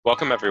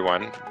Welcome,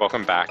 everyone.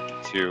 Welcome back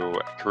to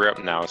Career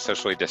Up Now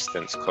Socially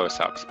Distanced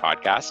Close-Ups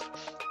podcast.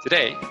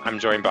 Today, I'm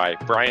joined by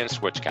Brian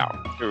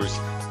Switchkow, who's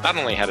not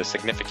only had a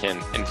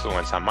significant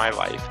influence on my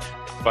life,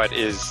 but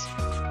is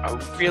a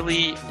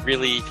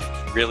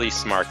really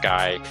smart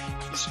guy.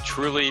 He's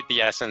truly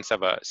the essence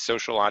of a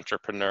social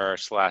entrepreneur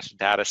slash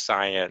data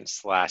science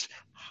slash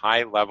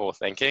high-level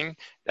thinking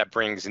that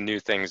brings new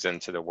things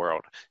into the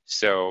world.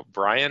 So,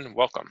 Brian,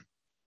 welcome.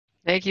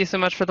 Thank you so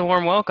much for the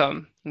warm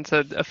welcome. It's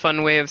a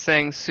fun way of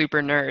saying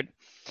super nerd.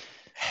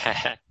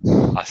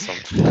 Awesome.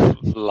 I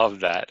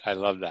love that. I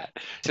love that.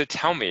 So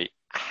tell me,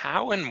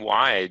 how and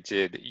why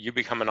did you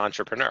become an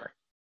entrepreneur?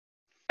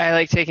 I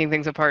like taking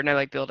things apart and I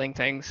like building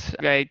things.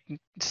 I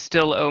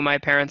still owe my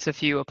parents a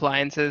few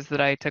appliances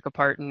that I took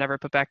apart and never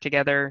put back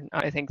together.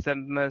 I think the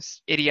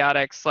most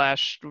idiotic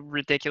slash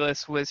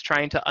ridiculous was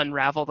trying to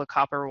unravel the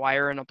copper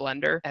wire in a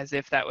blender as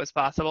if that was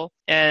possible.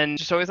 And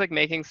just always like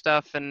making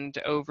stuff, and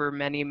over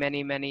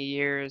many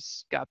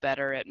years got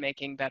better at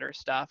making better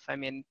stuff. I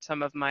mean,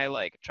 some of my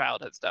like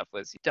childhood stuff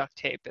was duct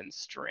tape and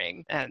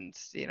string, and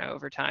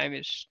over time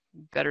is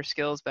better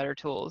skills, better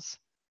tools.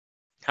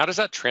 How does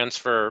that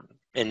transfer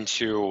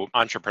into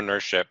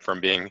entrepreneurship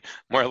from being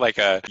more like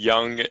a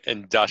young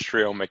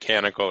industrial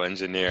mechanical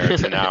engineer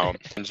to now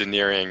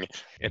engineering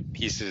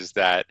pieces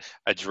that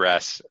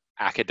address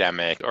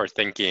academic or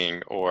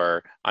thinking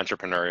or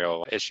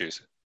entrepreneurial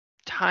issues?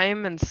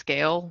 Time and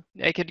scale.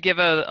 I could give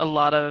a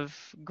lot of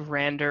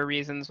grander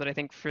reasons, but I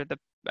think for the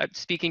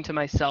speaking to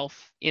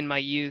myself in my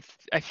youth,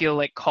 I feel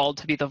like called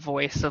to be the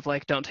voice of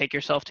like, don't take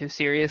yourself too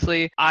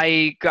seriously.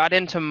 I got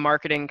into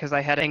marketing because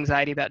I had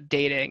anxiety about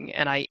dating,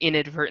 and I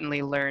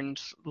inadvertently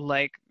learned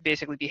like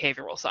basically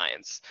behavioral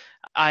science.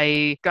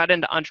 I got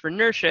into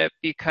entrepreneurship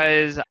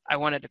because I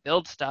wanted to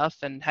build stuff.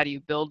 And how do you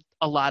build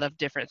a lot of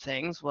different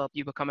things? Well,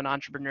 you become an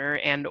entrepreneur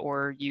and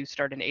or you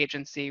start an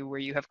agency where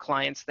you have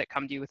clients that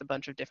come to you with a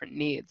bunch of different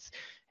needs.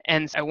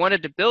 And I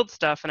wanted to build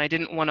stuff, and I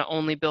didn't want to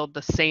only build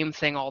the same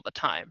thing all the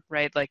time,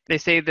 right? Like they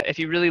say that if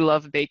you really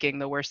love baking,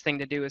 the worst thing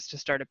to do is to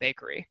start a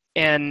bakery.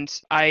 And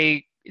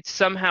I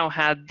somehow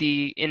had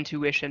the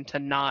intuition to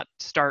not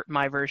start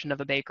my version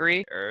of a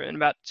bakery. In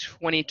about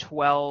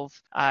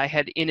 2012, I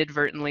had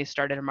inadvertently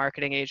started a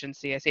marketing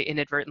agency. I say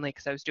inadvertently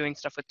because I was doing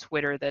stuff with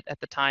Twitter that at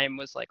the time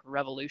was like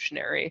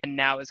revolutionary and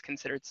now is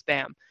considered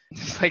spam.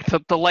 It's like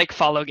the like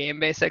follow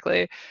game,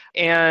 basically.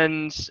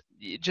 And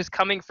just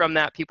coming from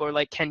that, people are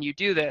like, can you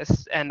do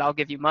this? And I'll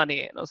give you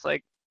money. And I was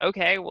like,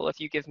 okay, well, if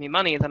you give me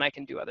money, then I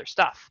can do other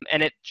stuff.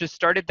 And it just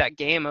started that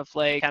game of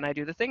like, can I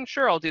do the thing?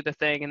 Sure, I'll do the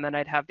thing. And then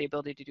I'd have the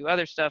ability to do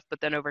other stuff. But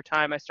then over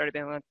time, I started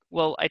being like,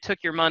 well, I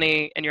took your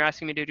money and you're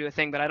asking me to do a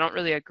thing, but I don't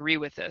really agree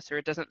with this, or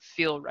it doesn't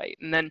feel right.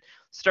 And then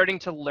starting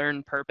to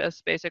learn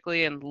purpose,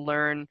 basically, and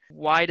learn,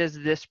 why does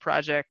this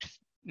project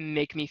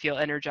make me feel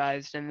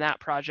energized and that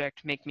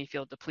project make me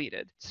feel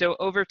depleted. So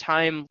over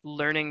time,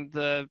 learning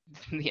the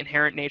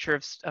inherent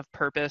nature of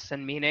purpose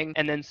and meaning,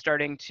 and then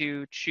starting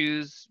to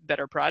choose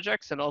better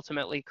projects and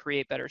ultimately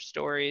create better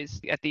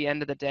stories. At the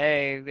end of the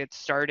day, it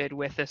started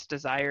with this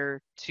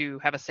desire to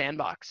have a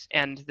sandbox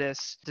and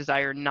this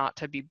desire not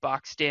to be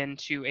boxed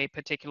into a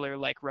particular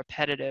like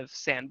repetitive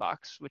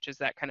sandbox, which is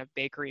that kind of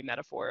bakery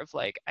metaphor of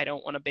like, I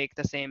don't want to bake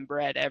the same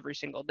bread every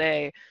single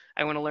day.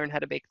 I want to learn how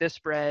to bake this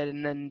bread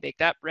and then bake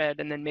that bread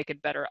and then make a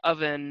better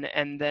oven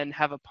and then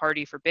have a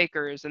party for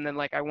bakers. And then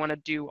like, I want to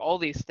do all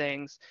these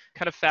things,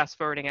 kind of fast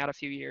forwarding out a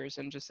few years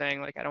and just saying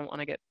like, I don't want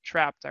to get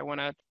trapped. I want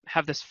to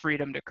have this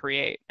freedom to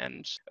create.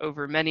 And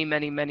over many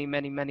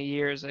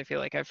years, I feel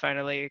like I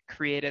finally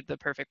created the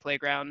perfect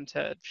playground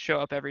to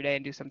show up every day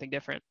and do something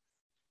different.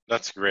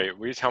 That's great.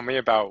 Will you tell me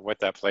about what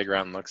that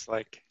playground looks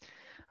like?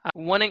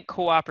 One Ink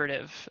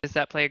Cooperative is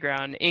that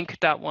playground,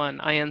 Inc.one,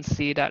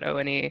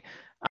 Inc.one.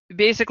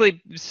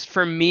 Basically,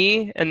 for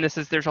me, and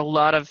there's a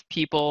lot of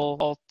people,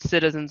 all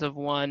citizens of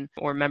One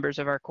or members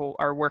of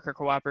our worker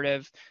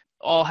cooperative,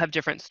 all have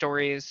different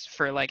stories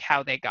for like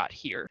how they got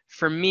here.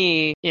 For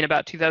me, in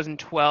about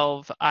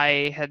 2012,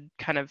 I had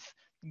kind of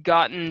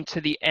gotten to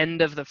the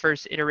end of the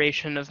first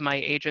iteration of my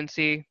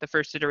agency. The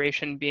first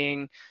iteration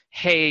being,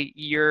 hey,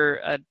 you're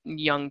a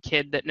young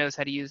kid that knows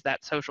how to use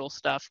that social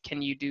stuff.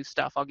 Can you do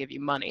stuff? I'll give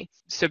you money.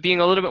 So being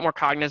a little bit more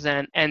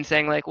cognizant and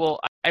saying like, well,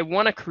 I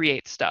want to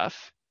create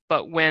stuff.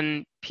 But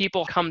when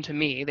people come to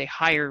me, they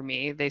hire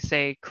me, they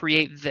say,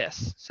 create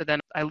this. So then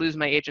I lose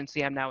my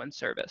agency, I'm now in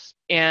service.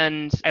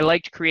 And I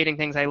liked creating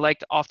things. I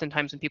liked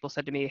oftentimes when people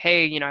said to me,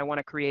 hey, I want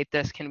to create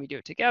this, can we do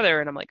it together?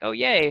 And I'm like, oh,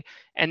 yay.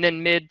 And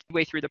then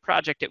midway through the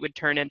project, it would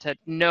turn into,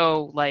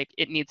 no, like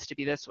it needs to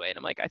be this way. And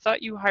I'm like, I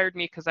thought you hired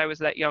me because I was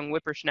that young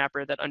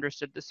whippersnapper that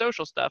understood the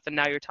social stuff. And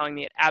now you're telling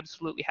me it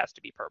absolutely has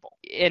to be purple.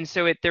 And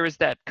so there was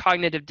that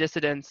cognitive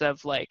dissonance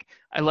of like,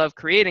 I love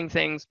creating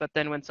things, but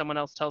then when someone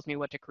else tells me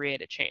what to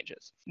create, it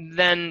changes.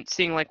 Then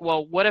seeing like,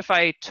 well, what if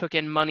I took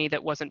in money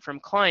that wasn't from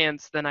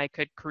clients, then I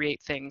could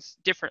create things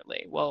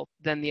differently. Well,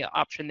 then the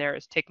option there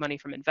is take money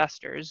from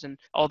investors. And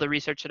all the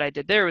research that I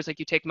did there was like,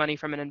 you take money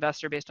from an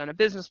investor based on a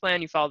business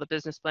plan, you follow the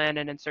business plan,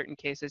 and in certain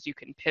cases you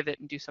can pivot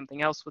and do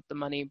something else with the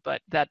money,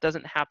 but that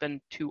doesn't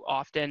happen too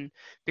often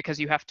because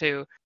you have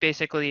to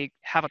basically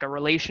have like a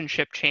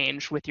relationship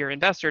change with your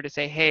investor to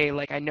say, hey,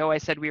 like I know I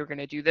said we were going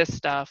to do this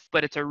stuff,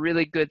 but it's a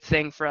really good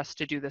thing for us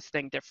to do this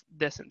thing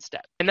this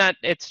instead. And that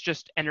it's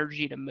just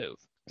energy to move.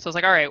 So it's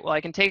like, all right, well,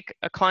 I can take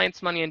a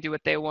client's money and do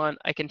what they want.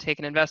 I can take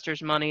an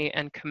investor's money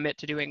and commit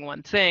to doing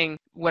one thing.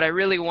 What I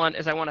really want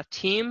is I want a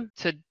team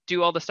to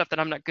do all the stuff that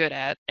I'm not good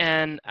at.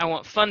 And I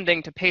want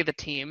funding to pay the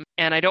team.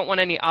 And I don't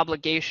want any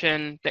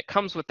obligation that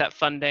comes with that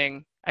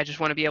funding. I just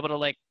want to be able to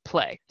like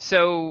play.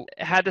 So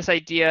I had this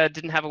idea,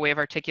 didn't have a way of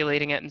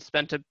articulating it, and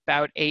spent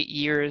about 8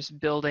 years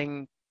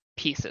building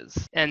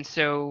pieces. And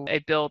so I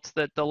built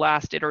the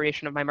last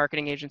iteration of my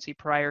marketing agency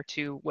prior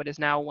to what is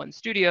now One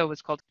Studio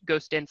was called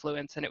Ghost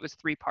Influence, and it was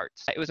 3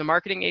 parts. It was a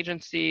marketing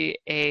agency,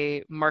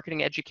 a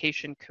marketing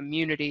education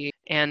community,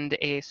 and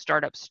a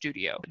startup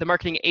studio. The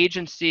marketing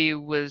agency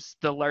was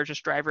the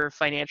largest driver of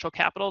financial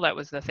capital. That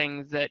was the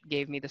thing that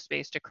gave me the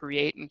space to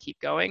create and keep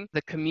going.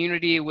 The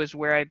community was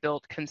where I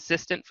built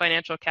consistent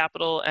financial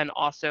capital and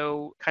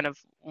also kind of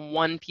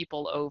won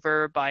people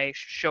over by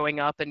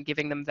showing up and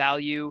giving them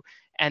value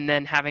and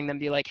then having them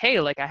be like, hey,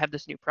 like I have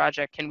this new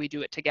project, can we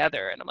do it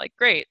together? And I'm like,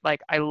 great,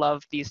 like I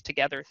love these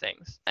together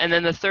things. And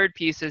then the third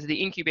piece is the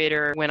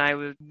incubator, when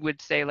I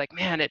would say like,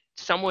 man,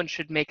 someone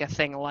should make a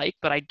thing like,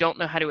 but I don't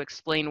know how to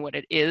explain what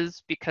it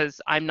is because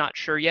I'm not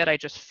sure yet. I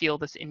just feel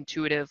this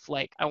intuitive,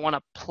 like I want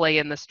to play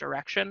in this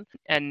direction.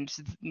 And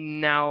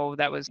now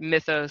that was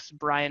Mythos,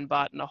 Brian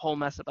Bot, and a whole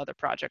mess of other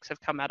projects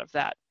have come out of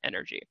that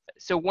energy.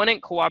 So One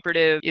Inc.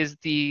 Cooperative is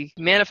the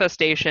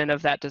manifestation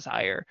of that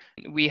desire.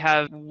 We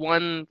have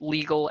one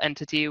legal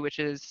entity, which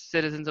is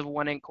Citizens of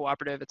One Inc.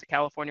 Cooperative. It's a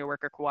California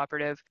worker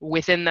cooperative.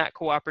 Within that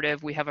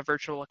cooperative, we have a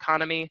virtual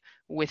economy.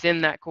 Within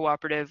that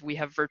cooperative, we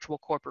have virtual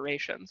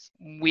corporations.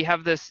 We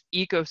have this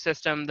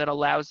ecosystem that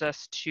allows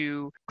us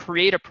to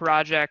create a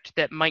project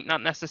that might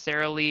not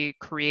necessarily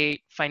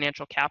create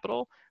financial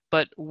capital,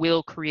 but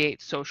will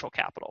create social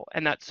capital.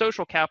 And that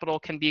social capital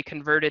can be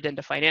converted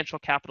into financial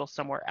capital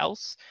somewhere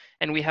else.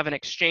 And we have an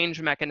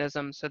exchange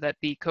mechanism so that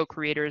the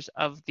co-creators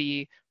of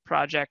the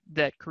project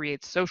that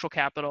creates social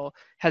capital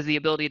has the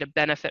ability to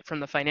benefit from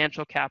the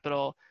financial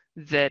capital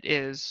that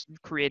is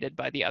created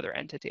by the other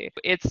entity.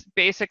 It's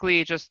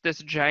basically just this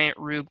giant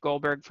Rube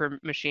Goldberg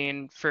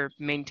machine for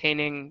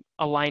maintaining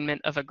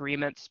alignment of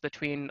agreements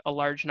between a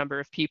large number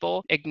of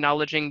people,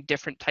 acknowledging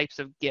different types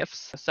of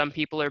gifts. Some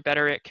people are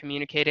better at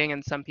communicating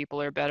and some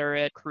people are better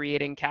at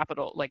creating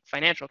capital, like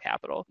financial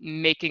capital,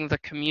 making the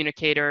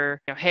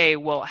communicator, hey,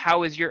 well,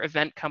 how is your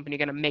event company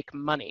going to make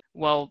money?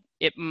 Well,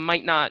 it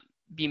might not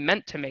be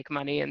meant to make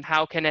money, and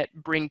how can it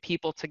bring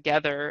people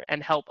together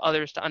and help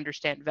others to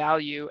understand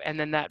value, and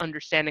then that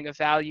understanding of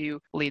value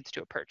leads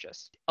to a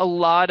purchase. A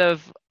lot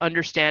of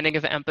understanding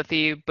of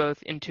empathy,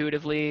 both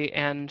intuitively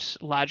and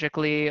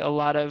logically, a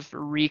lot of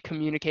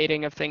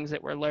recommunicating of things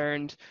that were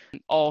learned,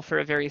 all for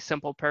a very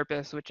simple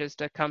purpose, which is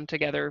to come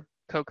together,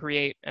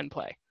 co-create, and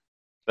play.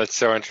 That's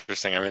so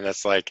interesting. I mean,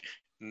 that's like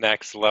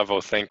next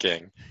level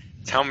thinking.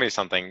 Tell me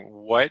something.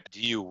 What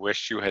do you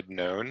wish you had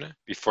known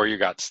before you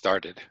got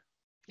started?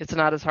 It's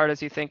not as hard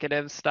as you think it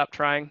is. Stop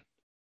trying.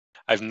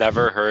 I've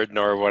never heard,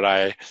 nor would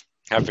I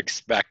have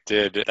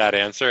expected that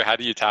answer. How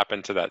do you tap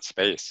into that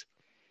space?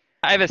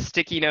 I have a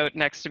sticky note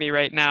next to me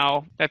right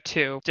now. I have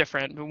 2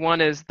 different. One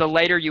is the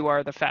lighter you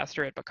are, the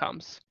faster it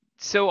becomes.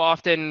 So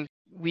often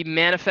we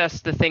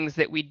manifest the things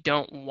that we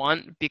don't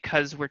want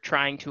because we're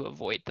trying to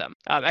avoid them.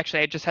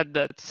 Actually, I just had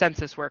the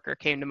census worker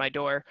came to my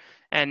door,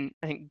 and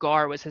I think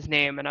Gar was his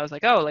name. And I was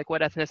like, oh, like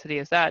what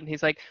ethnicity is that? And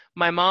he's like,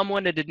 my mom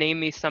wanted to name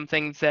me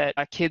something that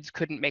kids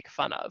couldn't make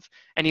fun of.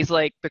 And he's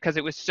like, because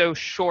it was so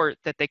short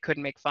that they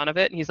couldn't make fun of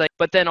it. And he's like,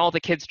 but then all the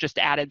kids just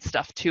added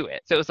stuff to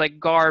it. So it was like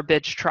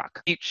garbage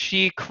truck.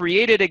 She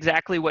created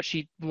exactly what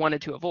she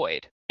wanted to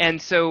avoid. And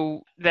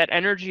so that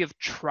energy of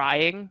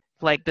trying,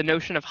 like the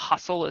notion of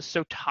hustle is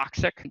so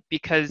toxic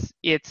because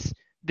it's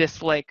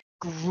this like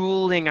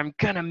grueling, I'm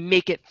gonna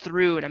make it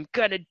through and I'm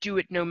gonna do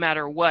it no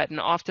matter what. And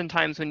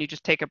oftentimes when you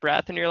just take a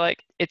breath and you're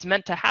like, it's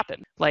meant to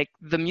happen. Like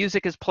the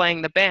music is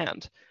playing the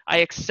band. I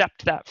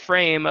accept that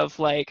frame of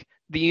like,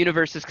 the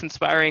universe is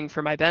conspiring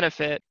for my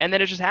benefit, and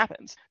then it just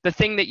happens. The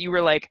thing that you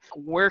were like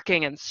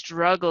working and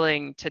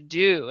struggling to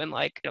do and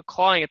like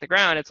clawing at the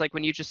ground, it's like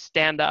when you just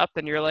stand up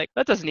and you're like,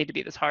 that doesn't need to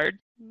be this hard.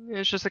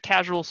 It's just a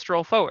casual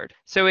stroll forward.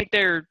 So I think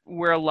there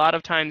were a lot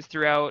of times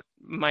throughout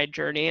my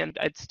journey, and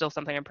it's still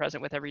something I'm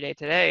present with every day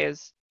today,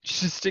 is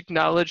just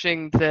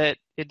acknowledging that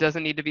it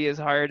doesn't need to be as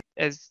hard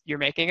as you're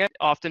making it.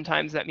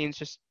 Oftentimes that means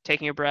just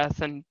taking a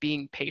breath and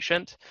being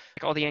patient.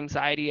 Like all the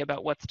anxiety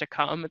about what's to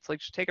come, it's like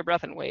just take a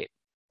breath and wait.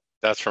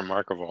 That's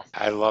remarkable.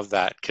 I love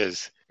that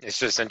because it's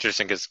just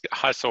interesting because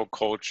hustle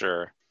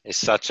culture is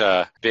such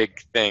a big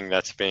thing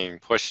that's being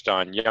pushed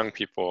on young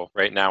people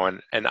right now.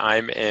 And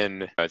I'm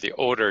in the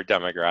older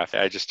demographic.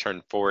 I just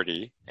turned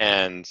 40,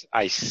 and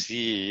I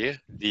see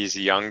these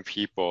young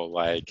people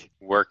like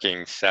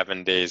working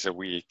 7 days a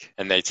week,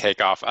 and they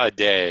take off a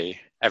day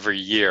every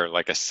year,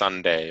 like a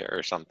Sunday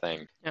or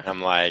something. Yeah. And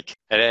I'm like,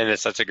 and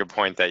it's such a good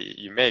point that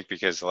you make,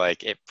 because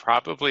like it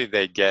probably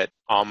they get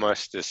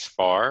almost as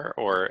far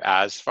or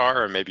as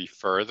far or maybe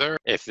further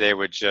if they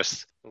would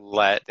just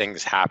let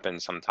things happen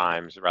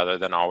sometimes rather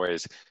than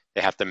always they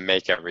have to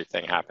make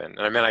everything happen. And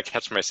I mean, I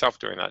catch myself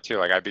doing that too.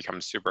 Like I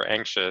become super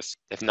anxious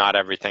if not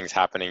everything's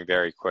happening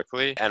very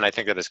quickly. And I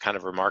think that is kind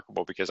of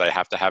remarkable because I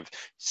have to have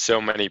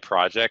so many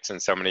projects and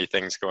so many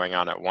things going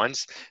on at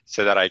once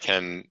so that I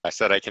can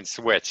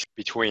switch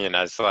between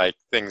as like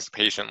things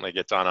patiently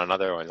get done on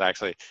other ones. I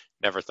actually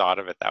never thought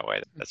of it that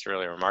way. That's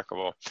really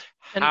remarkable.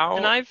 And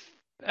I've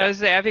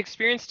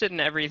experienced it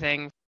in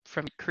everything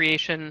from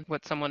creation,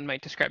 what someone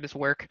might describe as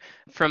work,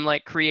 from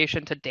like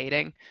creation to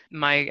dating.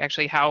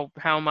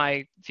 How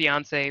my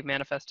fiance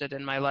manifested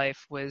in my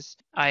life was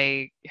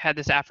I had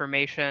this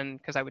affirmation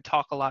because I would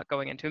talk a lot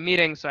going into a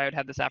meeting. So I would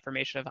have this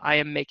affirmation of I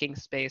am making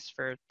space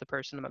for the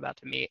person I'm about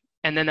to meet.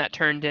 And then that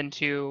turned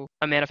into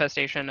a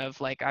manifestation of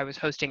like I was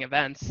hosting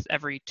events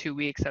every 2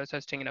 weeks. I was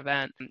hosting an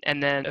event.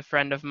 And then a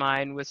friend of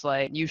mine was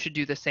like, you should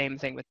do the same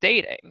thing with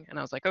dating. And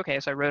I was like, okay.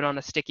 So I wrote on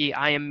a sticky,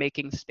 I am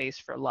making space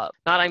for love.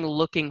 Not I'm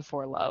looking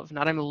for love,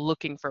 not I'm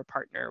looking for a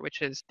partner,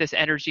 which is this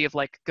energy of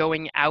like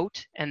going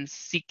out and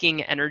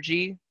seeking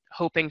energy,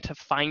 hoping to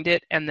find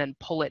it and then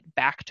pull it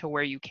back to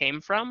where you came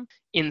from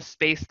in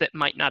space that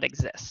might not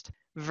exist,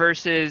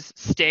 versus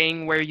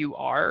staying where you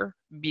are,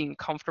 being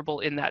comfortable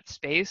in that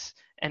space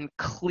and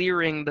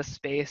clearing the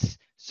space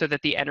so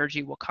that the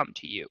energy will come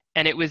to you.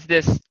 And it was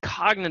this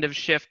cognitive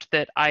shift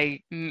that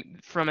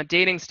from a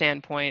dating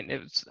standpoint,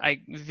 I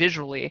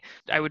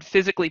would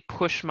physically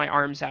push my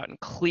arms out and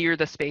clear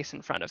the space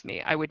in front of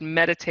me. I would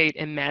meditate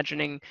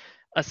imagining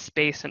a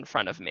space in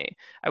front of me.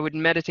 I would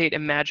meditate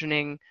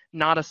imagining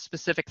not a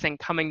specific thing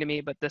coming to me,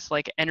 but this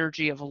like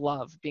energy of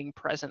love being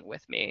present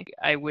with me.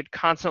 I would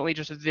constantly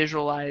just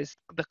visualize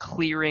the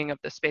clearing of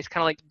the space,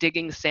 kind of like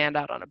digging sand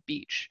out on a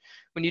beach.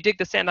 When you dig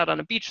the sand out on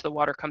a beach, the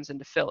water comes in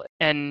to fill it.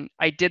 And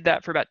I did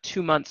that for about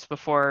 2 months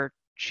before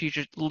she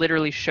just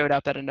literally showed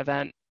up at an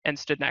event and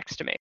stood next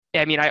to me.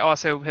 I mean, I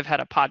also have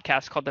had a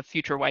podcast called the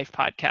Future Wife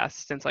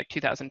Podcast since like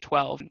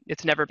 2012.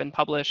 It's never been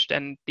published.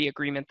 And the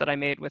agreement that I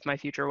made with my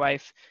future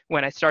wife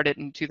when I started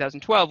in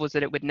 2012 was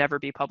that it would never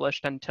be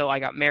published until I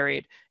got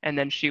married. And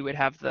then she would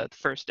have the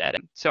first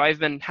edit. So I've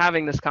been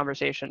having this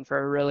conversation for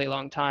a really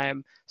long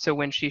time. So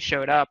when she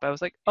showed up, I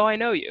was like, oh, I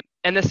know you.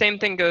 And the same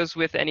thing goes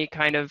with any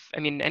kind of,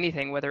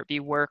 anything, whether it be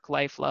work,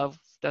 life, love,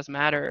 doesn't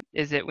matter.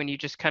 Is it when you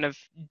just kind of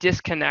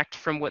disconnect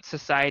from what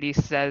society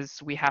says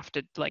we have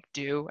to like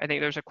do? I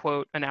think there's a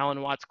quote, an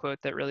Alan Watts quote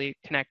that really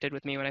connected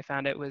with me when I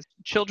found it was,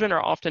 children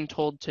are often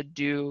told to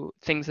do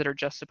things that are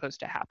just supposed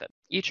to happen.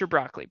 Eat your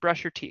broccoli,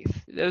 brush your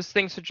teeth. Those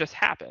things should just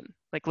happen.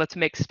 Like, let's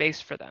make space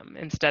for them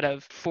instead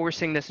of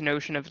forcing this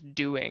notion of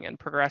doing and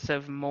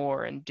progressive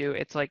more and do.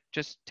 It's like,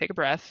 just take a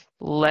breath,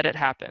 let it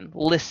happen.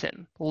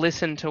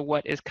 Listen to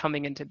what is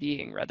coming into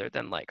being rather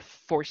than like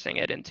forcing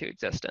it into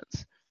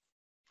existence.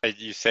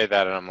 You say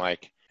that and I'm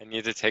like, I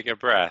need to take a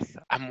breath.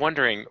 I'm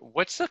wondering,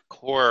 what's the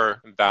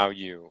core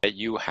value that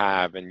you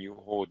have and you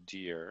hold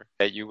dear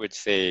that you would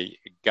say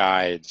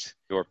guides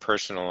your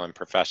personal and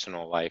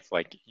professional life,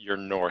 like your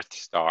North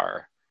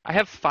Star? I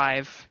have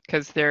 5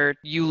 because they're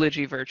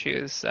eulogy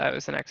virtues. It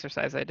was an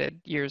exercise I did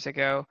years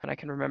ago, and I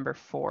can remember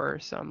 4,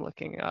 so I'm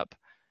looking up.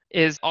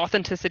 Is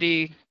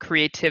authenticity,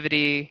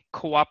 creativity,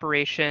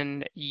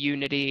 cooperation,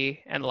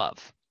 unity, and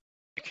love.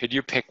 Could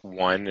you pick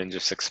one and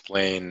just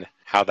explain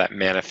how that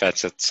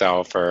manifests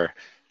itself, or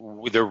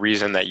the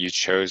reason that you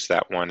chose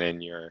that one in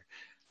your,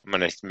 I'm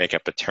going to make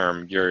up a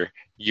term, your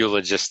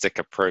eulogistic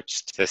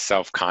approach to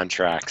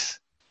self-contracts?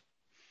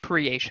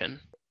 Creation.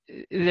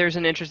 There's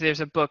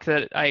a book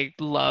that I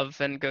love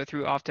and go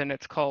through often.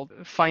 It's called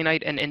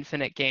Finite and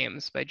Infinite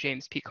Games by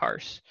James P.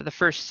 Carse. The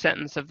first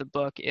sentence of the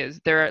book is,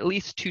 there are at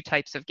least 2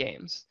 types of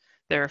games.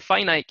 There are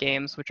finite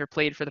games, which are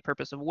played for the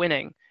purpose of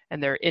winning,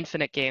 and there are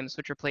infinite games,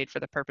 which are played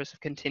for the purpose of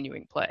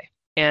continuing play.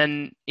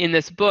 And in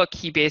this book,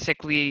 he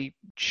basically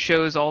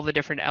shows all the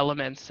different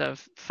elements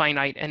of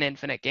finite and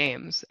infinite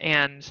games.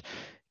 And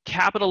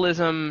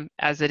capitalism,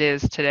 as it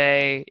is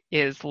today,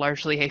 is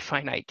largely a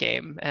finite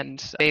game. And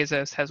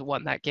Bezos has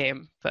won that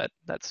game, but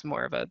that's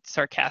more of a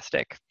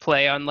sarcastic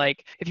play on,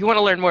 like, if you want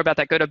to learn more about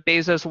that, go to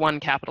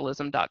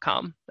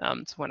bezoswоncapitalism.com.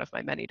 It's one of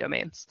my many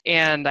domains.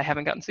 And I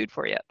haven't gotten sued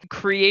for it yet.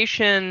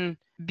 Creation,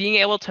 being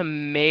able to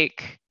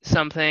make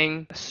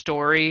something, a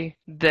story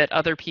that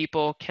other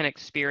people can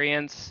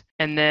experience,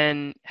 and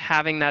then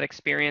having that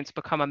experience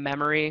become a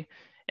memory,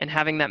 and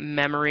having that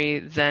memory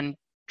then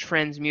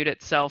transmute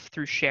itself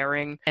through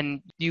sharing,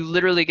 and you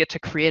literally get to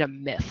create a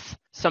myth,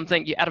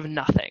 something out of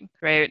nothing,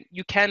 right?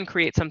 You can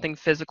create something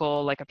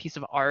physical like a piece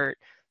of art,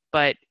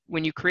 but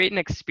when you create an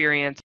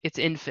experience, it's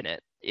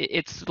infinite.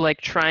 It's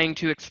like trying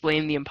to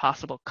explain the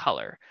impossible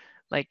color.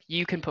 Like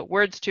you can put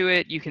words to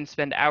it, you can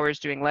spend hours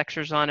doing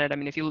lectures on it. I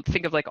mean, if you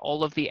think of like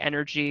all of the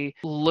energy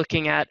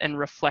looking at and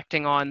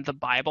reflecting on the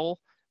Bible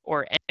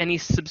or any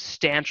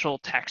substantial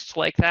text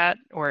like that,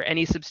 or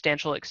any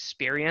substantial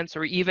experience,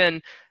 or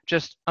even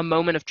just a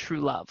moment of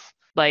true love.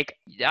 Like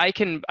I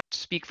can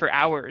speak for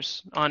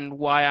hours on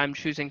why I'm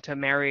choosing to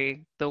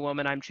marry the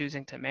woman I'm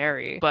choosing to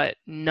marry, but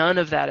none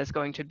of that is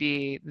going to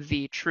be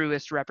the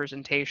truest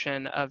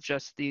representation of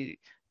just the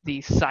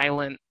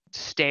silent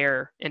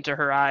stare into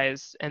her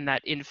eyes and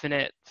that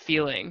infinite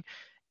feeling.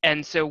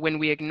 And so when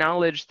we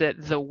acknowledge that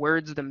the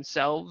words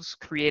themselves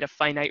create a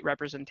finite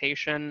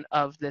representation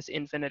of this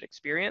infinite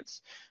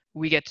experience,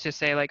 we get to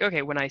say like,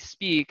 okay, when I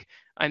speak,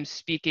 I'm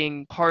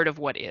speaking part of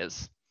what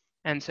is.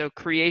 And so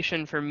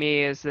creation for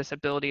me is this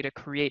ability to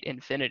create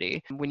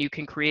infinity. When you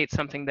can create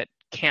something that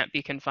can't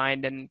be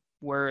confined in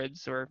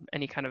words or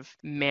any kind of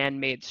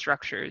man-made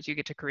structures, you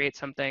get to create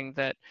something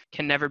that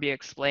can never be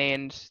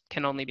explained,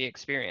 can only be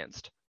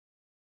experienced.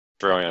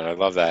 Brilliant. I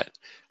love that.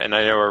 And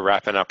I know we're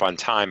wrapping up on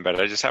time, but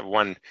I just have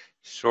one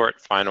short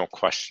final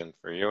question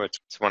for you. It's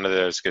one of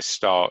those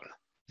Gestalt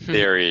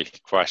theory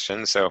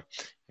questions. So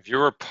if you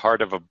were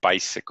part of a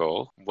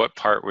bicycle, what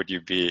part would you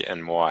be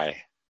and why?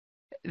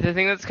 The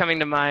thing that's coming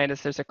to mind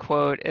is there's a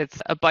quote.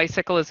 It's a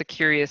bicycle is a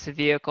curious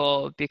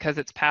vehicle because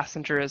its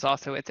passenger is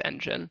also its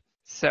engine.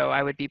 So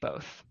I would be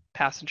both,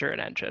 passenger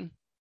and engine.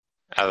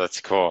 Oh, that's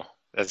cool.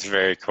 That's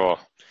very cool.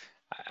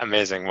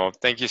 Amazing. Well,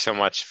 thank you so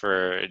much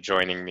for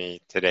joining me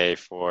today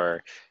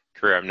for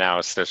Career Up Now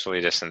Socially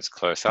Distanced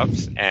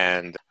Close-Ups.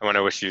 And I want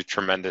to wish you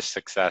tremendous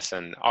success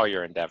in all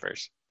your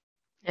endeavors.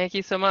 Thank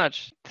you so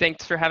much.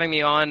 Thanks for having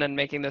me on and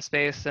making the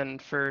space.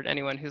 And for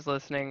anyone who's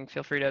listening,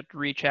 feel free to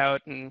reach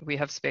out, and we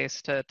have space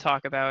to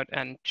talk about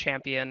and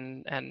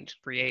champion and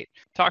create,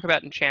 talk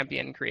about and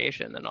champion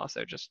creation, and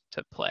also just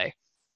to play.